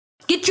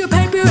Get your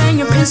paper and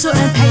your pencil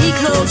and pay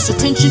close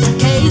attention to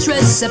Kade's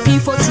recipe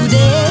for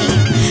today.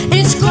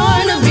 It's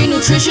gonna be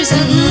nutritious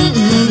and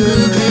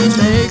good. Kade's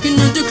making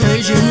it the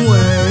Cajun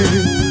way.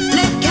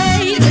 Let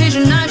Kade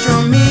Cajunize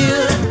your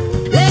meal.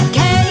 Let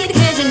Kade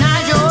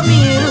Cajunize your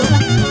meal.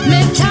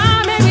 Make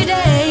time every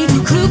day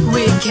to cook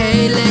with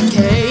Kade. Let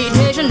Kade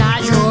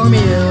Cajunize your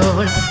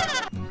meal.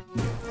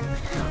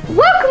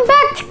 Welcome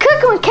back to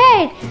Cooking with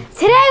Kade.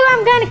 Today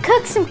I'm going to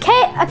cook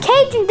a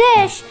Cajun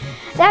dish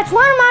that's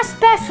one of my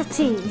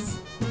specialties.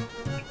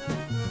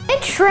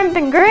 It's shrimp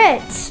and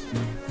grits.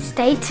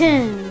 Stay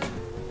tuned.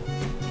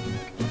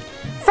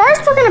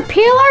 First we're going to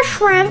peel our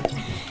shrimp,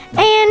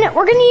 and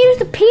we're going to use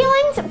the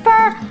peelings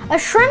for a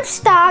shrimp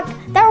stock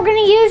that we're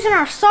going to use in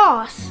our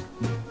sauce.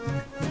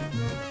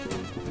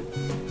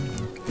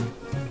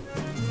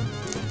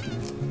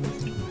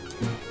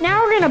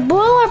 Now we're going to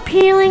boil our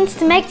peelings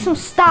to make some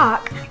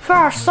stock for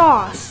our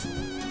sauce.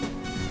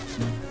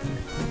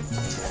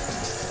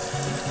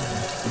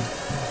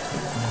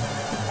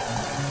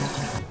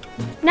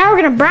 Now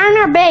we're going to brown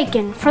our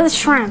bacon for the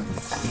shrimp.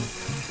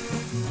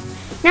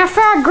 Now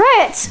for our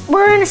grits,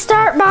 we're going to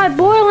start by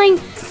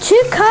boiling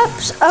 2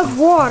 cups of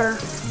water.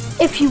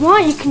 If you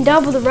want, you can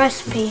double the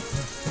recipe.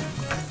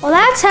 While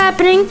that's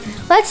happening,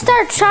 let's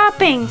start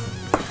chopping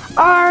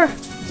our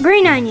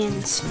green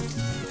onions.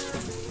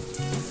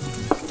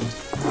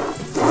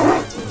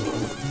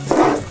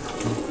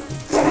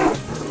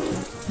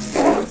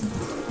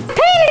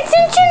 Paying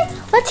attention?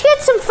 Let's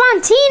get some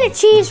fontina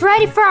cheese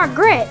ready for our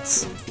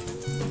grits.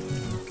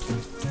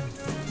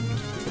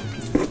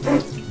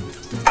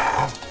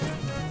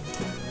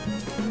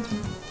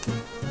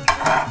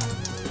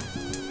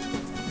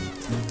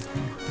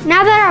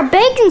 Now that our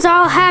bacon's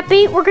all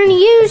happy, we're going to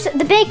use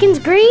the bacon's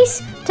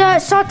grease to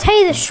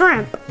saute the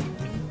shrimp.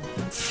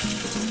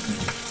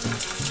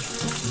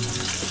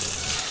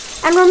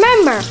 And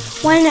remember,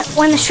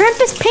 when the shrimp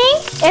is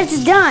pink,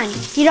 it's done.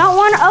 You don't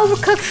want to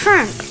overcook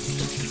shrimp.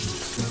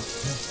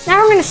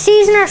 Now we're going to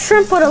season our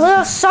shrimp with a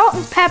little salt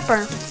and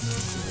pepper.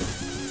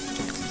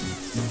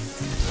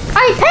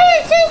 Are you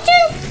paying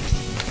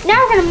attention? Now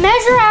we're going to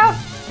measure out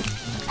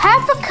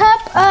half a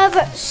cup of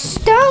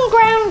stone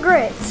ground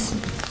grits.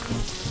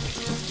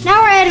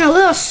 Now we're adding a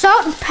little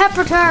salt and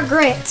pepper to our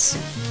grits.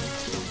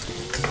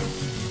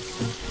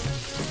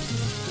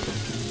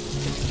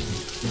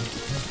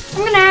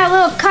 I'm going to add a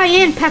little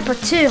cayenne pepper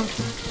too.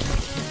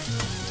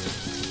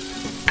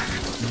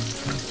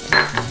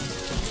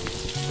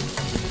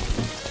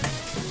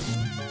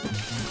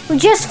 We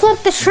just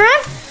flipped the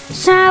shrimp,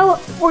 so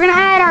we're going to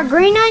add our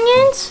green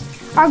onions,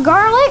 our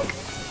garlic,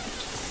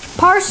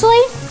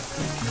 parsley,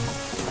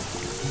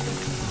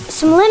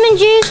 some lemon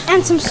juice,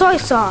 and some soy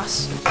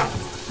sauce.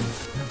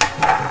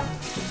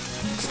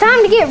 It's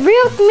time to get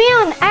real with the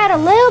meal and add a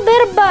little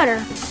bit of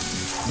butter.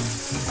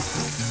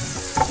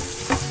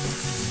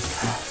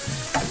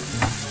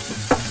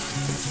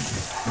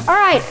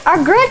 Alright,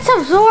 our grits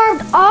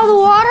absorbed all the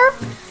water,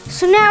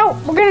 so now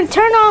we're going to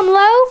turn on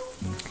low,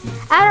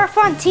 add our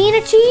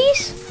fontina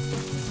cheese,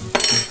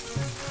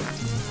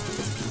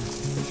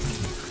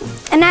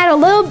 and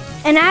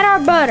add our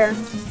butter.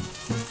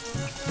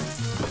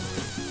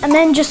 And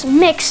then just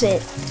mix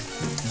it.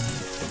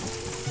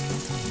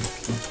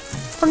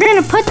 We're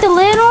going to put the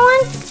lid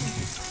on,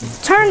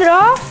 turn it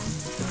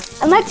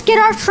off, and let's get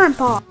our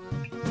shrimp off.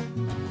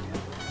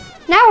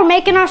 Now we're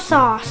making our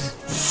sauce.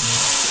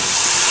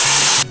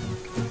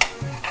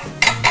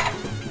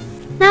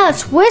 Now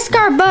let's whisk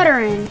our butter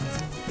in.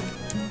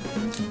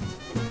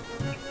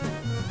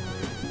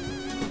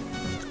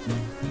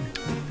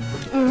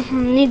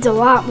 Needs a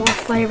lot more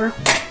flavor.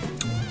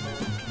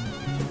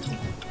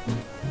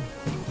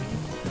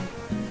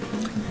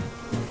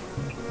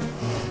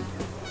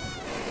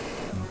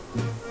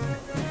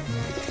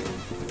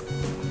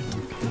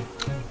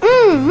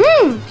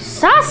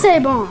 Ça c'est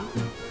bon.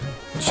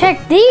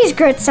 Check these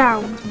grits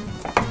out.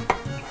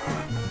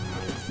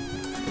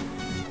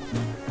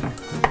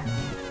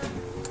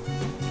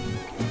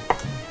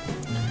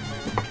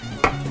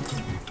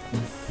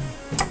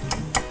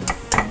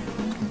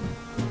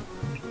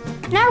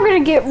 Now we're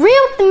going to get real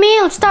with the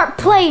meal and start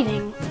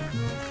plating.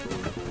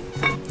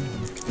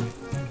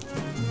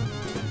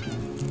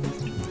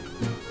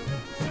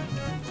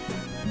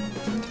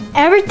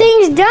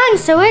 Everything's done,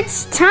 so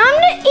it's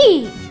time to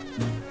eat.